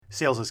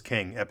Sales is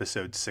King,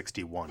 episode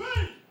 61. Fort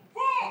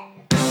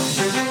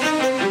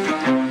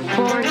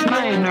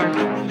Minor.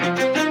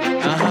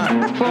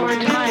 Fort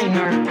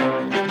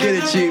Minor. Get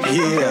it, Chief.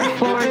 Yeah.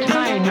 Fort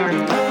Minor.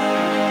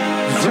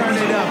 Turn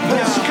it up.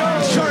 Let's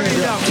go. Turn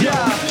it up.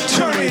 Yeah.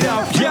 Turn it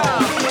up.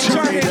 Yeah.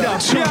 Turn it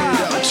up.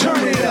 Yeah.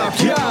 Turn it up.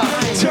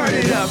 Yeah. Turn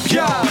it up.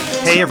 Yeah.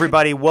 Hey,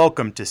 everybody.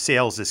 Welcome to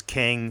Sales is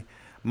King.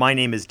 My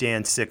name is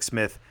Dan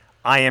Sixsmith.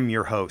 I am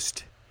your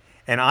host.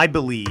 And I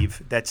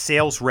believe that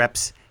sales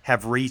reps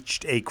have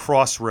reached a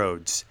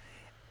crossroads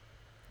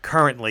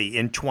currently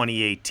in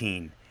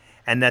 2018,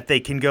 and that they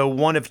can go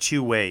one of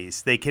two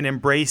ways. They can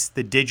embrace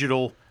the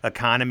digital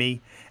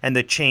economy and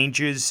the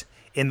changes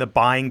in the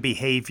buying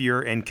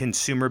behavior and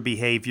consumer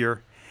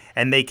behavior,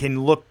 and they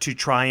can look to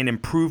try and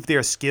improve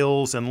their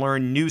skills and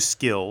learn new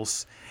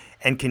skills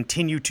and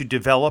continue to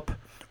develop,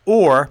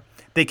 or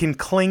they can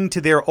cling to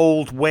their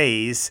old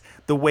ways,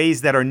 the ways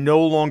that are no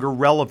longer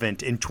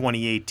relevant in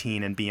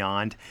 2018 and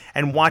beyond,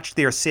 and watch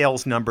their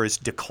sales numbers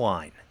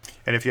decline.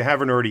 And if you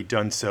haven't already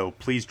done so,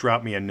 please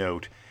drop me a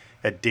note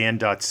at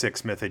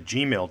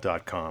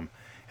dan.sixsmith@gmail.com,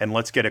 and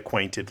let's get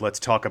acquainted. Let's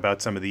talk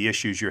about some of the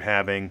issues you're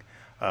having.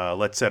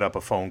 Let's set up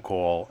a phone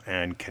call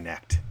and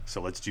connect. So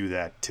let's do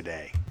that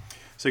today.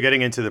 So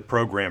getting into the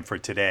program for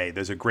today,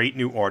 there's a great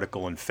new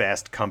article in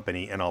Fast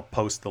Company, and I'll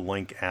post the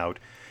link out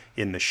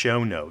in the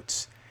show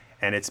notes.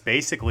 And it's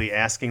basically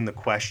asking the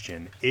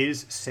question,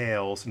 is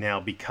sales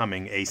now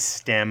becoming a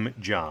STEM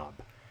job?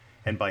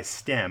 And by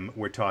STEM,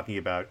 we're talking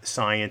about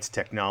science,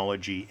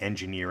 technology,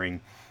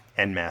 engineering,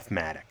 and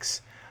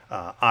mathematics.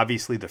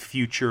 Obviously, the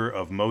future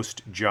of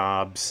most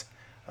jobs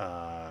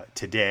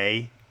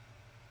today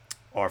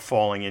are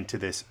falling into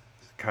this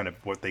kind of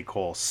what they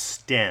call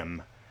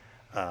STEM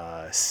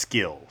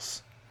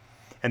skills.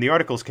 And the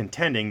article is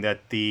contending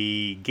that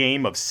the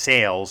game of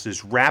sales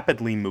is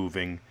rapidly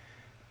moving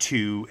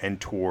to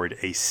and toward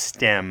a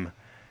STEM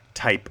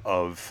type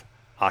of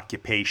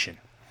occupation.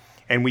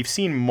 And we've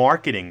seen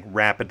marketing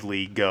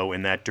rapidly go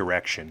in that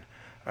direction.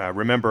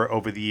 Remember,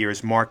 over the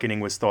years,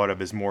 marketing was thought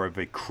of as more of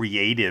a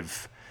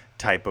creative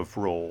type of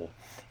role.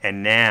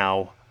 And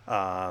now,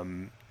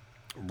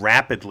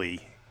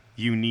 rapidly,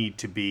 you need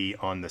to be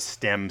on the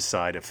STEM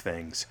side of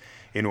things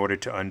in order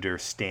to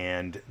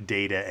understand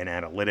data and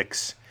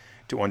analytics,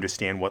 to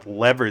understand what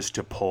levers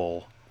to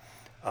pull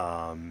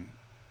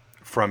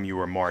from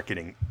your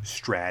marketing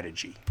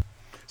strategy.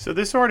 So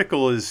this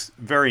article is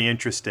very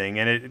interesting,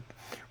 and it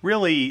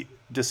really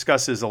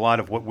discusses a lot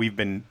of what we've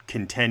been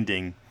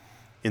contending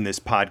in this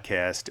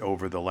podcast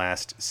over the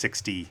last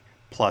 60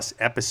 plus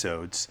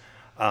episodes.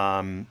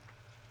 But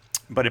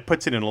it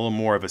puts it in a little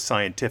more of a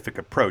scientific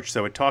approach.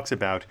 So it talks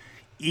about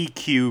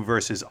EQ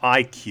versus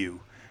IQ,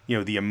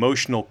 the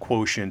emotional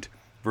quotient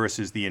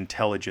versus the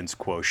intelligence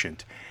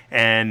quotient.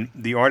 And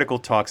the article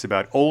talks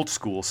about old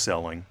school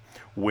selling,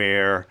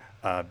 where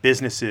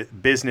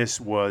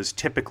business was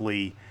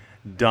typically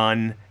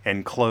done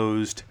and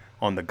closed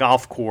on the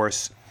golf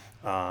course,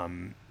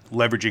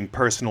 leveraging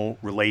personal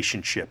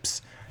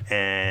relationships.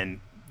 And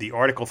the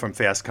article from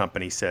Fast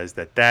Company says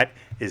that that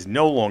is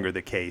no longer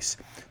the case,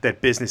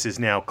 that business is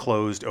now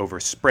closed over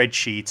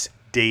spreadsheets,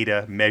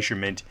 data,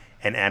 measurement,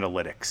 and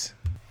analytics.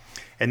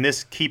 And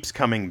this keeps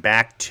coming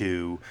back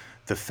to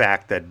the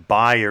fact that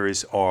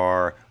buyers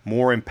are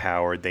more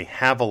empowered. They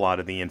have a lot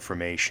of the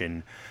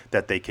information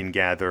that they can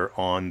gather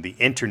on the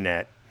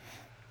internet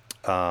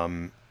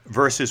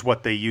versus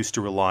what they used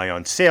to rely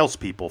on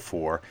salespeople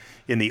for.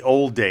 In the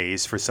old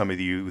days, for some of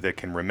you that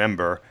can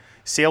remember,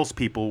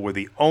 salespeople were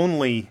the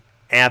only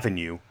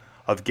avenue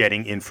of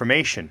getting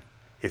information.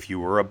 If you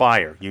were a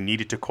buyer, you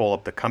needed to call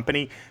up the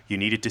company, you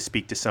needed to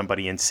speak to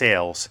somebody in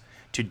sales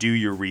to do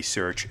your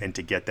research and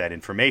to get that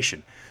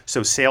information.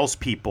 So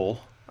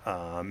salespeople,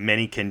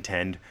 many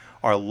contend,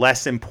 are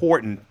less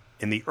important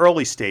in the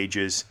early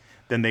stages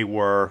than they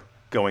were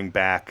going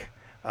back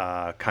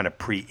kind of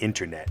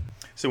pre-internet.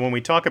 So when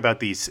we talk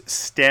about these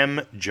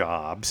STEM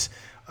jobs,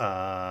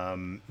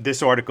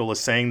 this article is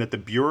saying that the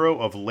Bureau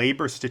of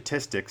Labor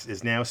Statistics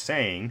is now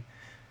saying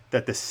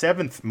that the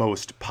seventh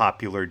most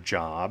popular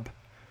job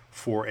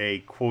for a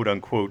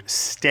quote-unquote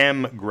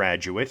STEM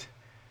graduate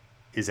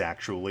is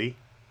actually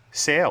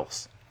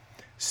sales.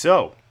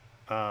 So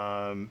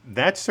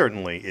that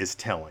certainly is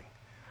telling.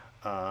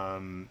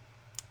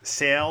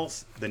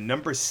 Sales, the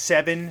number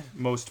 7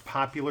 most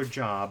popular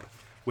job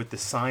with the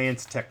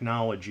science,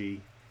 technology,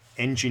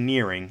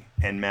 engineering,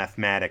 and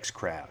mathematics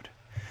crowd.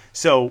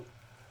 So,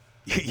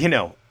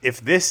 if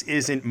this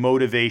isn't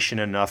motivation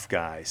enough,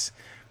 guys,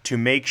 to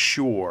make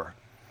sure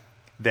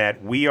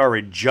that we are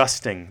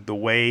adjusting the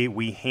way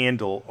we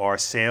handle our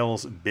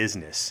sales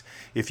business,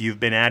 if you've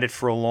been at it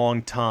for a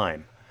long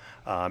time,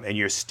 and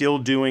you're still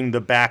doing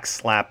the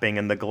backslapping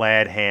and the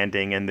glad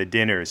handing and the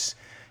dinners,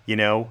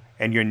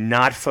 and you're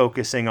not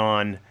focusing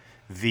on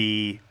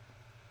the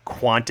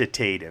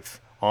quantitative,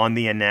 on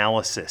the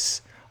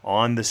analysis,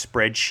 on the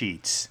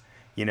spreadsheets,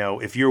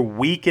 if you're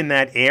weak in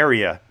that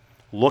area,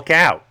 look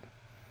out,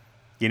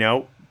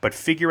 but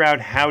figure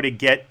out how to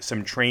get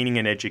some training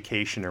and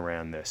education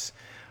around this.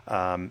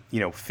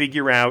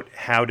 Figure out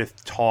how to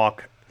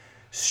talk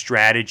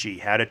strategy,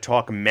 how to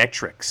talk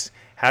metrics,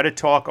 how to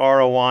talk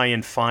ROI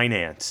and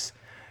finance.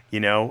 You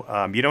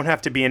don't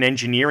have to be an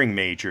engineering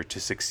major to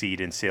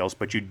succeed in sales,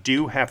 but you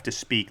do have to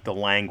speak the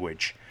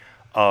language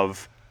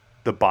of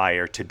the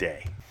buyer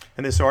today.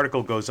 And this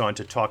article goes on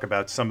to talk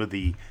about some of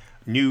the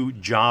new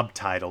job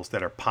titles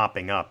that are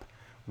popping up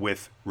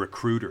with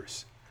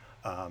recruiters.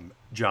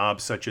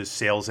 Jobs such as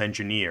sales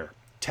engineer,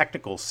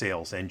 technical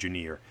sales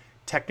engineer,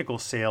 technical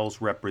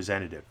sales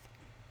representative,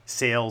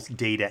 sales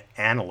data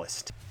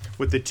analyst,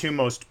 with the two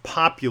most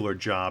popular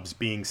jobs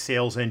being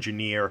sales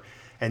engineer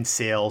and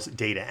sales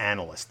data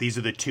analyst. These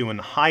are the two in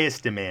the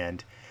highest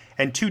demand,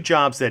 and two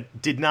jobs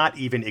that did not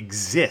even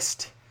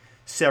exist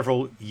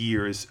several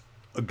years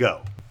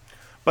ago.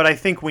 But I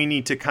think we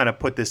need to kind of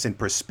put this in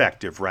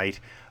perspective, right?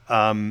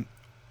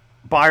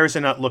 Buyers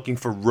are not looking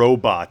for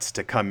robots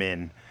to come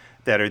in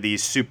that are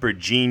these super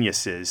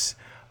geniuses.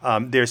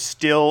 There's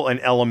still an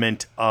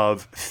element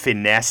of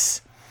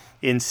finesse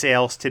in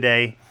sales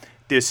today.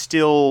 There's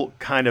still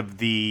kind of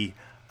the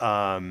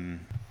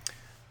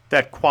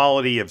that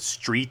quality of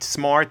street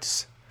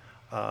smarts.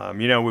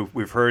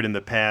 We've heard in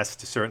the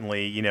past,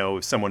 certainly,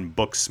 if someone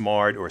book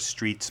smart or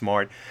street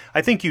smart.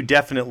 I think you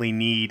definitely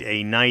need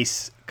a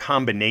nice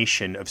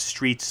combination of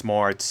street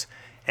smarts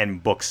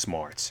and book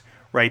smarts,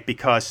 right?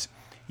 Because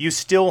you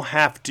still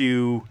have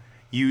to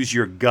use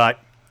your gut.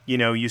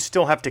 You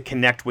still have to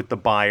connect with the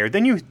buyer.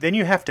 Then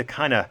you have to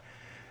kind of,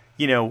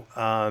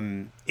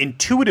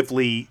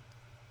 intuitively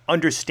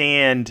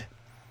understand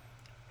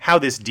how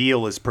this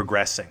deal is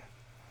progressing,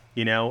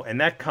 and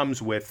that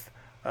comes with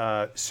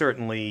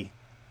certainly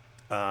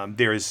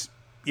there's,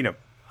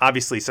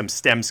 obviously some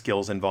STEM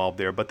skills involved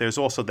there, but there's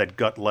also that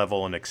gut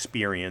level and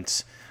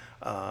experience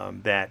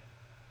that,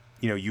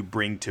 you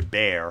bring to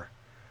bear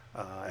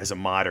as a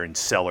modern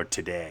seller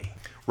today,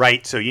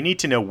 right? So you need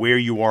to know where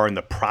you are in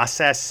the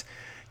process,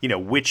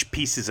 which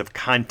pieces of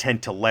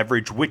content to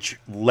leverage, which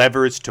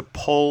levers to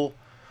pull,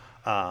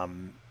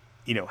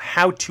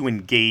 how to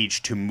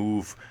engage to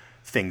move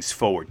things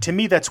forward. To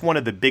me, that's one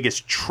of the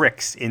biggest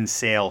tricks in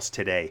sales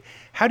today.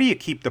 How do you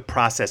keep the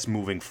process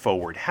moving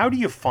forward? How do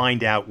you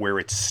find out where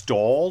it's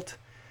stalled?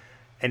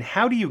 And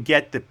how do you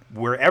get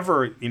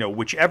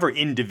whichever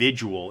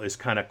individual is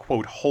kind of,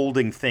 quote,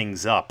 holding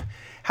things up,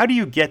 how do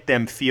you get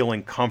them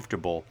feeling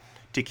comfortable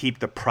to keep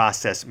the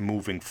process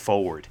moving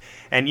forward?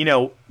 And,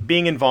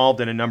 being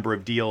involved in a number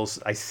of deals,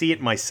 I see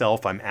it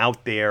myself. I'm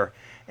out there,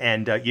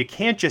 and you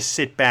can't just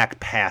sit back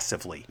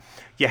passively.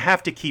 You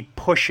have to keep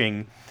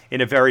pushing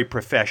in a very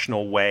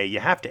professional way. You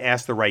have to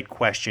ask the right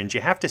questions.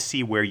 You have to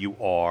see where you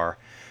are.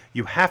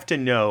 You have to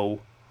know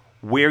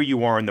where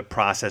you are in the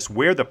process,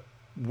 where the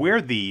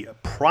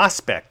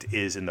prospect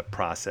is in the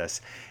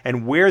process,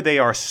 and where they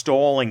are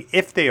stalling,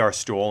 if they are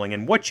stalling,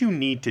 and what you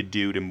need to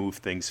do to move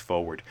things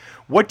forward.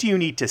 What do you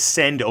need to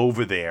send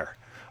over there?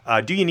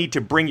 Do you need to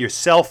bring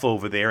yourself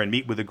over there and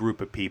meet with a group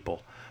of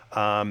people?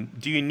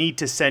 Do you need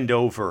to send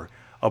over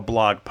a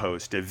blog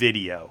post, a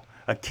video,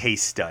 a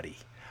case study?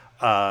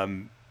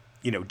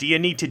 Do you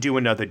need to do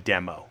another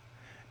demo?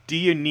 Do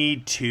you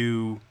need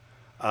to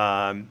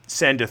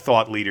send a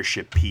thought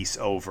leadership piece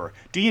over?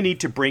 Do you need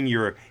to bring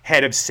your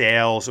head of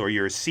sales or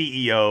your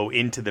CEO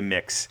into the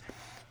mix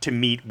to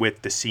meet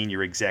with the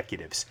senior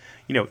executives?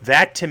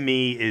 That to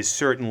me is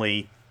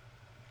certainly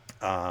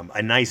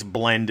a nice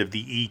blend of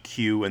the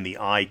EQ and the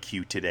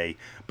IQ today,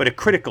 but a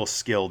critical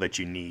skill that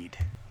you need.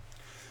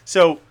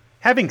 So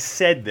having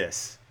said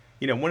this,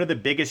 one of the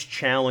biggest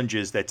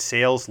challenges that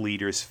sales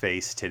leaders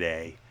face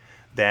today,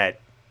 that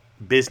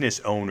business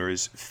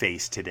owners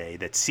face today,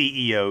 that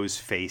CEOs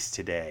face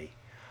today,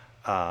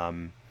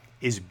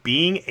 is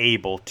being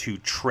able to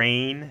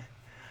train,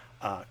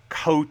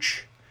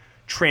 coach,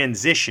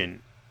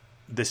 transition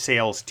the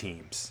sales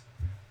teams.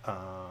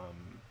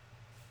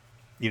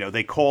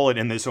 They call it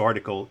in this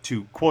article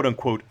to, quote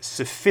unquote,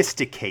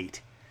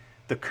 sophisticate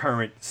the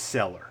current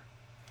seller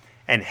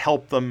and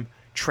help them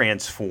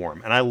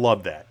transform. And I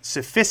love that.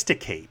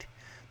 Sophisticate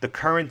the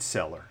current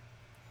seller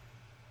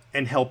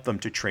and help them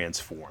to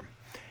transform.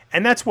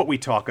 And that's what we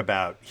talk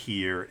about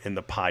here in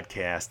the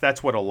podcast.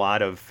 That's what a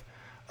lot of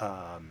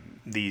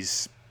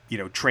these,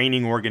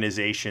 training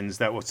organizations,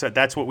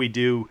 that's what we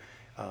do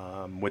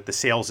with the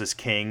Sales is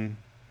King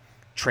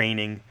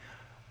training.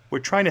 We're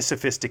trying to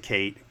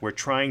sophisticate. We're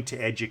trying to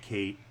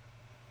educate.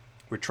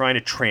 We're trying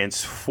to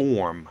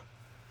transform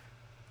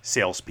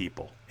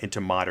salespeople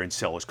into modern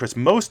sellers, because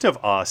most of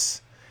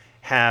us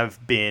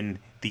have been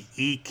the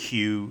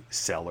EQ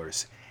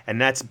sellers, and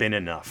that's been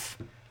enough.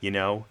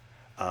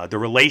 The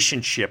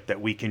relationship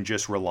that we can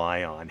just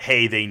rely on.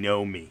 Hey, they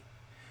know me.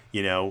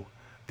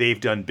 They've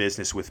done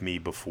business with me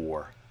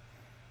before.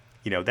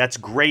 That's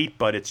great,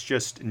 but it's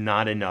just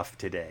not enough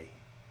today.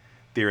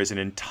 There is an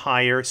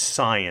entire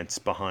science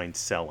behind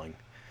selling.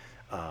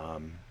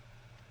 And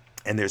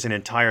there's an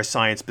entire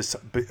science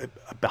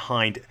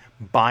behind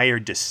buyer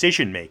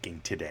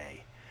decision-making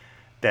today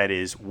that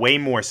is way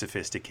more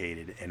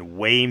sophisticated and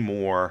way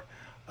more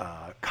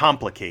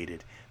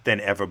complicated than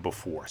ever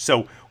before.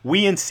 So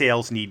we in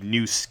sales need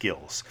new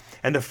skills.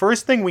 And the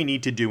first thing we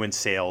need to do in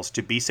sales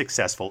to be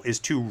successful is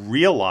to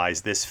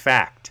realize this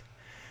fact,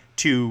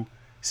 to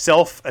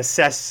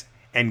self-assess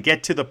and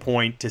get to the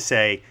point to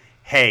say,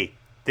 hey,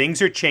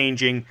 things are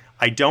changing.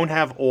 I don't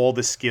have all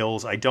the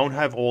skills. I don't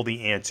have all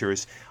the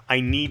answers.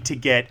 I need to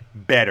get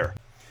better.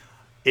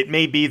 It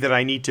may be that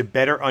I need to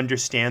better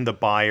understand the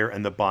buyer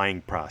and the buying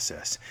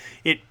process.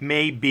 It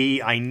may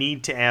be I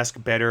need to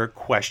ask better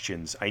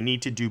questions. I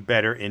need to do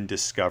better in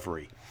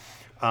discovery.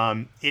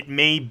 It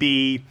may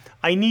be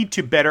I need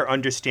to better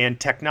understand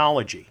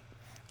technology.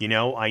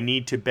 I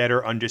need to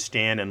better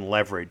understand and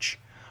leverage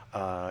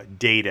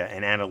data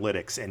and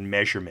analytics and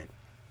measurement.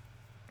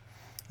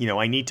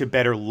 I need to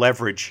better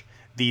leverage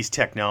these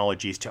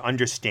technologies to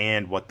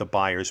understand what the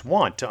buyers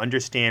want, to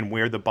understand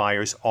where the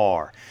buyers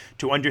are,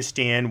 to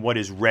understand what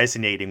is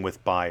resonating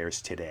with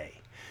buyers today.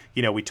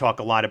 We talk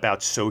a lot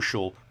about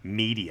social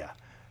media.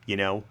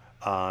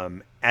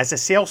 As a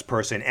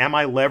salesperson, am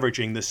I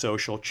leveraging the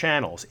social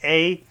channels?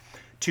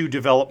 To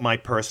develop my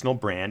personal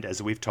brand,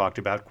 as we've talked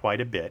about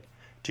quite a bit,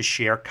 to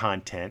share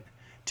content,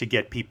 to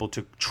get people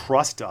to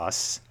trust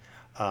us.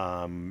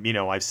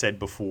 I've said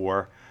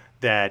before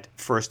that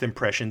first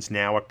impressions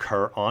now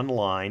occur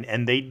online,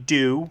 and they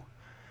do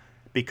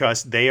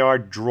because they are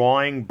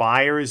drawing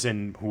buyers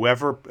and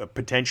whoever,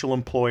 potential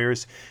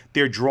employers,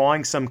 they're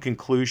drawing some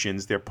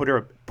conclusions. They're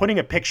putting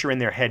a picture in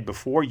their head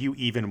before you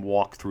even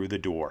walk through the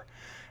door.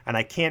 And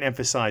I can't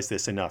emphasize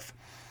this enough.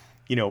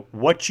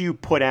 What you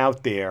put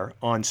out there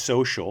on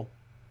social,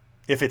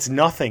 if it's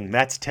nothing,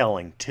 that's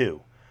telling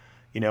too.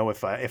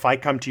 If I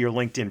come to your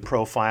LinkedIn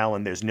profile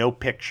and there's no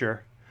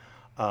picture,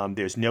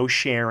 there's no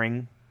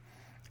sharing,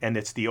 and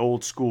it's the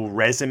old school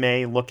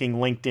resume looking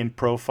LinkedIn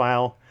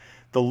profile,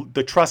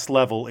 the trust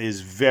level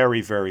is very,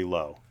 very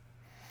low.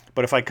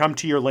 But if I come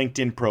to your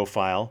LinkedIn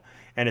profile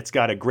and it's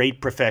got a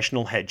great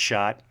professional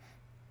headshot,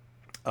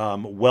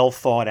 well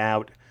thought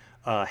out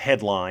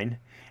headline,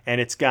 and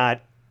it's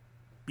got,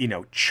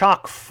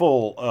 chock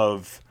full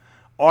of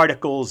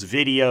articles,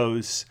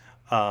 videos,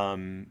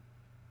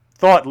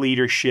 thought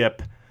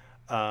leadership,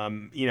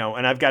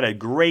 and I've got a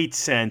great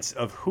sense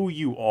of who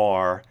you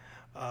are,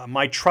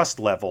 my trust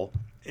level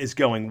is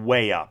going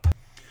way up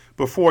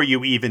before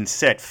you even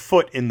set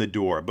foot in the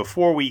door,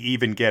 before we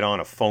even get on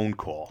a phone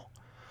call.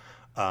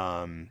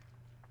 The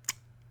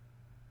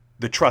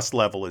trust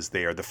level is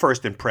there. The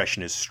first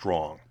impression is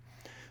strong.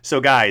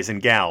 So guys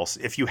and gals,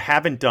 if you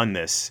haven't done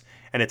this,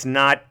 and it's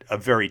not a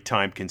very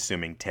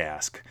time-consuming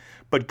task,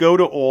 but go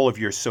to all of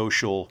your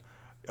social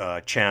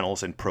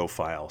channels and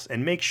profiles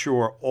and make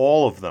sure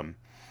all of them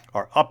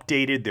are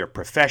updated, they're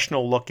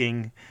professional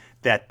looking,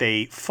 that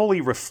they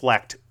fully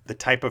reflect the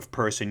type of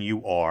person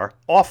you are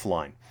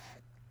offline.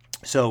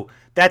 So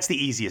that's the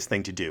easiest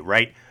thing to do,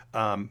 right?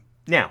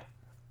 Now,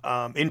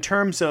 in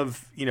terms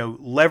of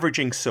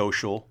leveraging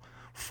social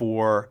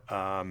for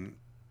a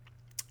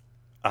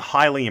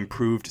highly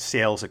improved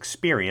sales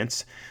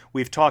experience,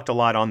 we've talked a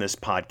lot on this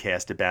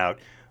podcast about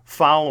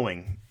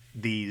following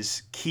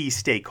these key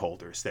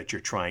stakeholders that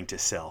you're trying to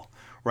sell,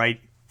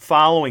 right?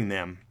 Following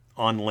them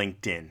on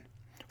LinkedIn,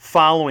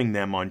 following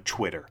them on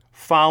Twitter,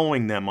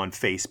 following them on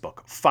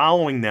Facebook,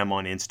 following them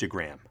on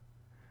Instagram,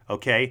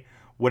 okay?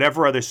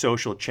 Whatever other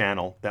social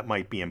channel that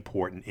might be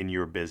important in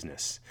your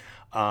business.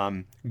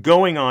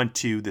 Going on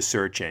to the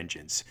search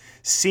engines,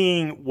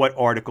 seeing what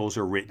articles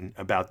are written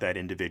about that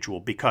individual,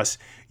 because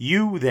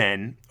you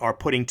then are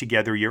putting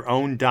together your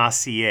own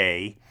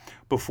dossier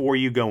before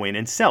you go in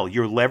and sell.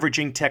 You're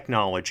leveraging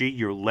technology,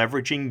 you're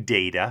leveraging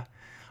data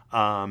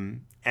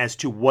as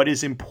to what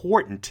is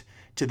important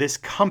to this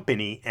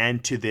company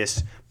and to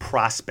this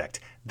prospect.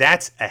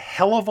 That's a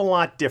hell of a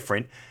lot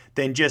different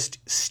than just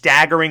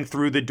staggering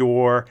through the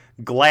door,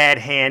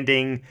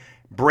 glad-handing,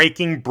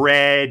 breaking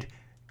bread,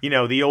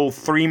 the old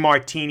 3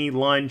 martini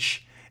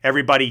lunch.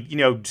 Everybody,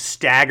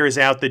 staggers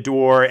out the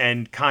door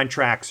and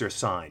contracts are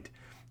signed.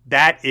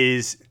 That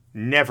is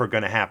never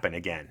going to happen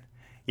again.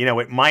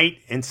 It might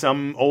in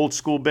some old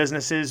school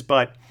businesses,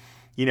 but,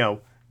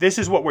 this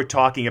is what we're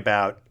talking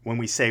about when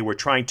we say we're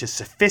trying to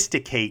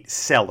sophisticate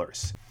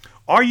sellers.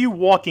 Are you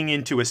walking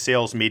into a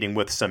sales meeting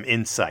with some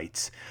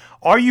insights?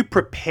 Are you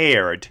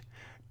prepared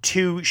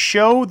to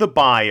show the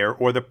buyer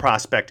or the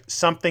prospect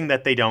something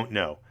that they don't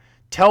know?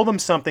 Tell them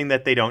something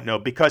that they don't know,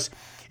 because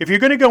if you're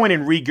going to go in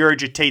and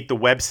regurgitate the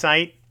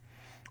website,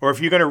 or if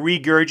you're going to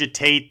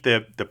regurgitate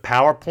the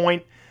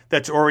PowerPoint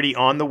that's already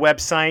on the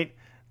website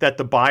that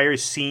the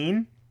buyer's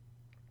seen,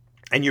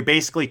 and you're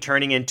basically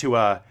turning into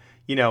an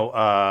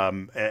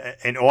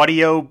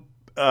audio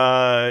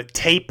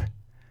tape,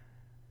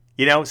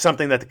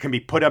 something that can be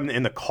put up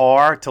in the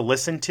car to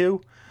listen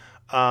to,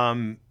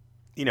 a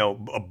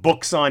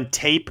books on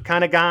tape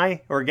kind of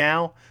guy or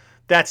gal,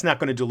 that's not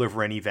going to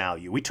deliver any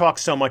value. We talk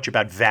so much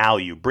about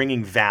value,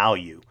 bringing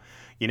value.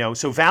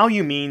 So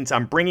value means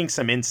I'm bringing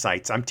some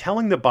insights. I'm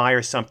telling the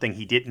buyer something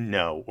he didn't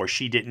know or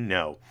she didn't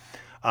know.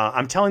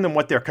 I'm telling them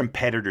what their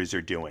competitors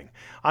are doing.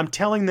 I'm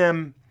telling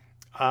them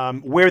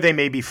where they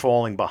may be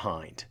falling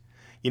behind.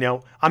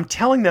 I'm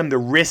telling them the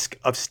risk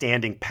of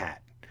standing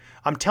pat.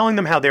 I'm telling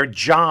them how their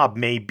job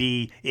may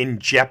be in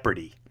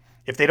jeopardy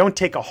if they don't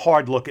take a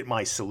hard look at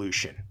my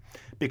solution,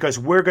 because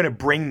we're going to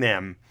bring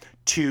them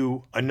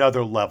to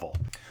another level.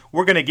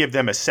 We're going to give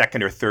them a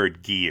second or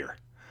third gear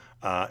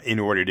in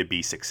order to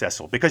be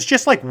successful. Because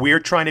just like we're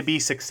trying to be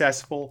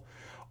successful,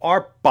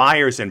 our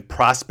buyers and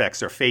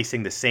prospects are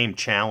facing the same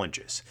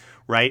challenges,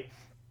 right?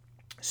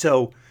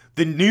 So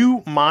the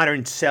new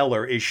modern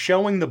seller is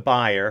showing the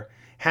buyer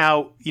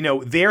how,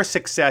 their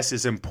success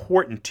is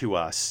important to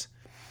us.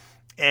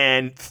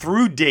 And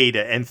through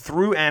data and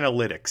through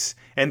analytics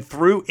and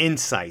through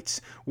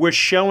insights, we're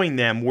showing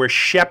them, we're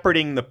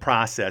shepherding the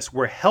process,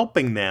 we're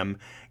helping them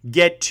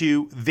get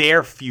to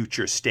their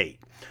future state.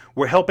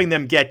 We're helping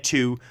them get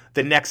to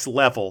the next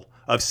level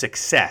of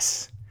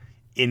success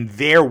in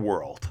their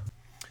world.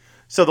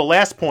 So the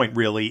last point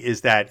really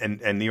is that,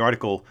 and the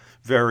article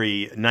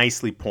very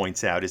nicely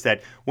points out, is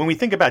that when we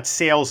think about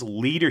sales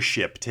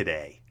leadership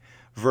today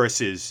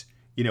versus,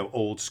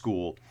 old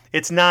school,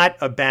 it's not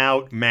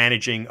about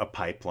managing a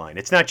pipeline.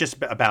 It's not just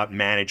about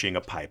managing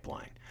a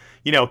pipeline.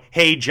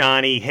 Hey,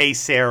 Johnny, hey,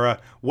 Sarah,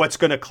 what's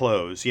going to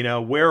close?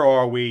 Where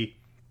are we?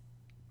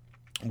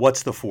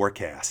 What's the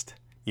forecast?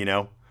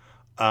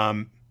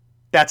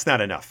 That's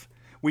not enough.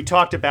 We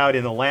talked about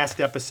in the last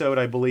episode,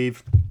 I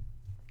believe,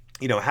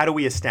 how do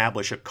we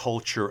establish a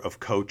culture of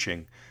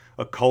coaching,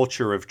 a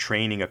culture of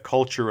training, a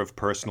culture of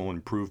personal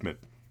improvement?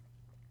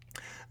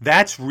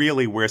 That's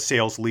really where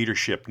sales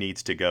leadership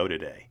needs to go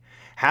today.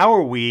 How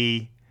are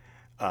we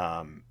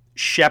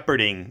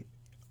shepherding,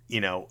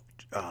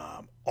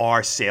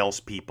 our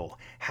salespeople?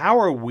 How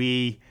are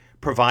we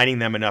providing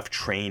them enough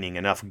training,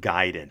 enough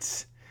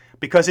guidance?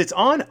 Because it's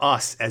on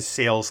us as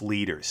sales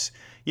leaders.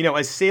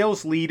 As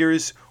sales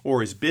leaders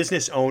or as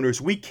business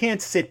owners, we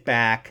can't sit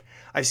back.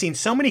 I've seen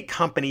so many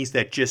companies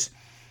that just,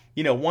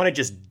 want to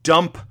just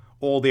dump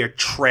all their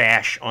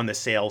trash on the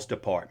sales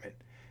department.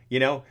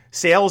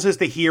 Sales is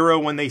the hero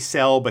when they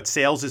sell, but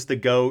sales is the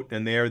goat,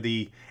 and they're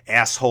the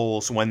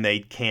assholes when they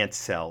can't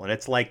sell. And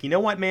it's like, you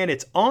know what, man?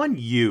 It's on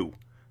you,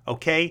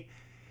 okay?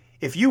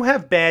 If you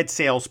have bad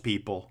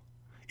salespeople,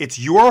 it's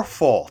your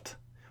fault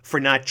for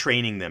not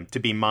training them to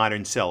be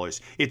modern sellers.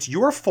 It's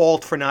your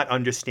fault for not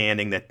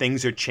understanding that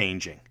things are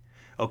changing,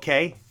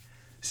 okay?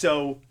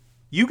 So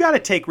you got to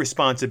take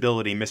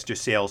responsibility, Mr.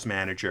 Sales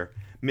Manager,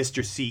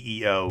 Mr.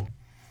 CEO,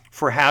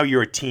 for how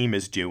your team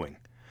is doing,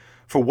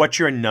 for what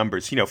your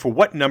numbers, for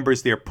what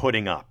numbers they're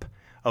putting up,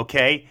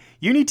 okay?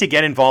 You need to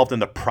get involved in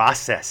the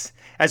process.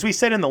 As we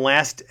said in the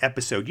last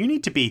episode, you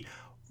need to be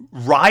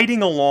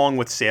riding along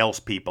with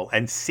salespeople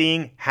and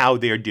seeing how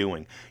they're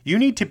doing. You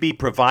need to be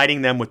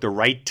providing them with the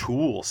right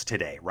tools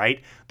today,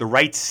 right? The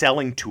right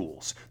selling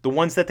tools, the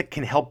ones that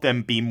can help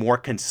them be more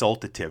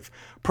consultative.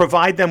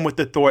 Provide them with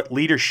the thought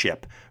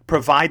leadership.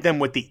 Provide them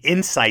with the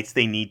insights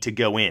they need to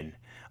go in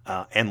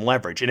and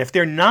leverage. And if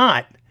they're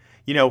not,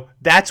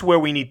 that's where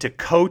we need to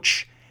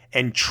coach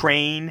and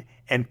train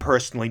and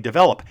personally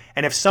develop.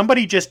 And if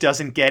somebody just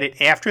doesn't get it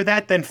after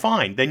that, then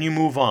fine. Then you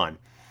move on.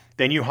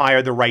 Then you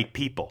hire the right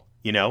people.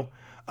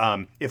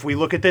 If we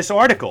look at this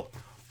article,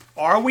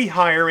 are we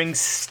hiring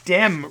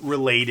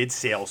STEM-related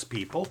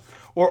salespeople,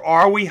 or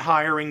are we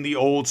hiring the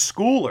old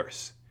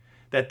schoolers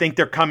that think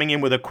they're coming in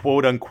with a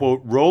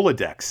quote-unquote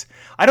Rolodex?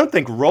 I don't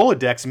think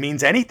Rolodex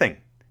means anything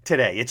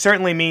today. It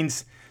certainly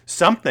means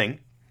something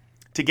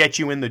to get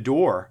you in the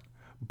door.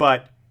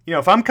 But,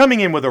 if I'm coming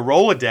in with a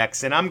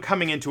Rolodex and I'm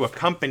coming into a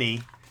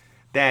company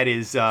that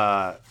is,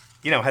 has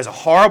a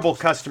horrible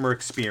customer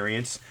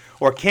experience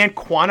or can't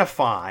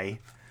quantify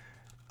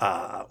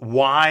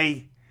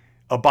why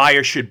a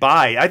buyer should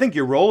buy, I think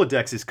your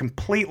Rolodex is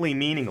completely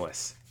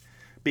meaningless,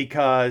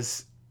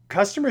 because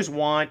customers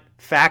want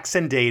facts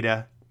and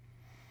data.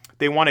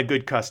 They want a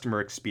good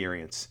customer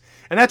experience.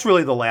 And that's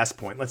really the last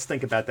point. Let's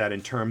think about that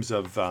in terms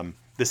of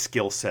the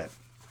skill set.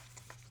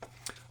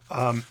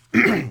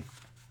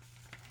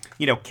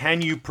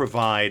 Can you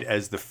provide,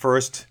 as the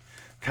first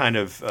kind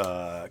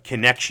of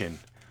connection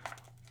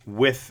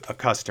with a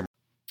customer,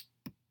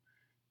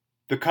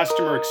 the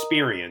customer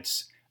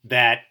experience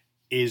that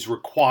is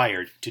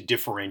required to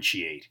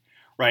differentiate,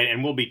 right?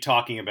 And we'll be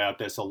talking about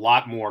this a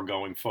lot more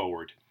going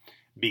forward,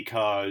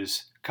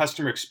 because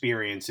customer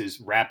experience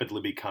is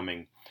rapidly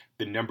becoming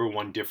the number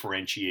one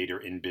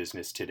differentiator in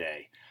business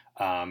today.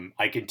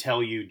 I can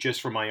tell you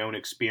just from my own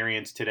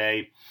experience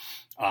today,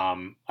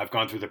 I've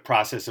gone through the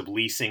process of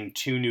leasing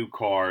 2 new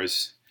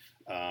cars,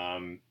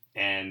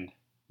 and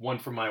one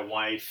for my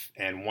wife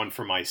and one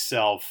for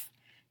myself,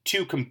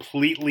 2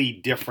 completely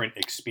different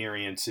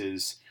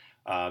experiences.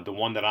 The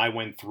one that I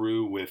went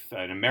through with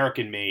an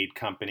American-made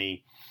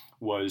company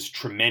was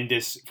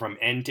tremendous from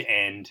end to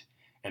end,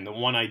 and the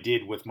one I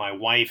did with my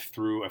wife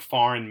through a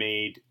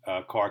foreign-made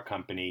car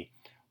company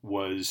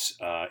was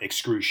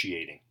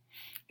excruciating.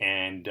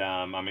 And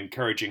I'm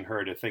encouraging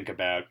her to think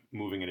about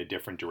moving in a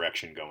different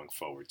direction going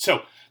forward.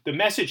 So the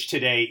message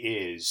today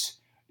is,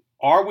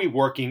 are we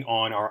working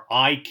on our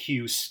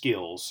IQ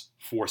skills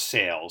for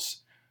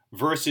sales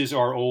versus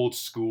our old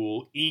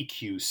school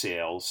EQ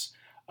sales?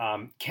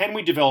 Can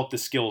we develop the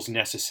skills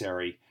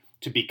necessary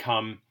to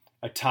become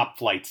a top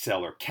flight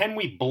seller? Can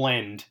we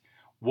blend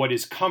what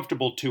is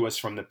comfortable to us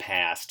from the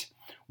past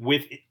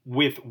with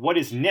what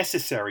is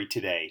necessary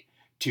today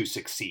to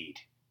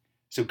succeed?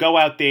 So go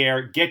out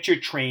there, get your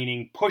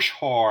training, push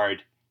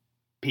hard.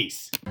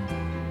 Peace.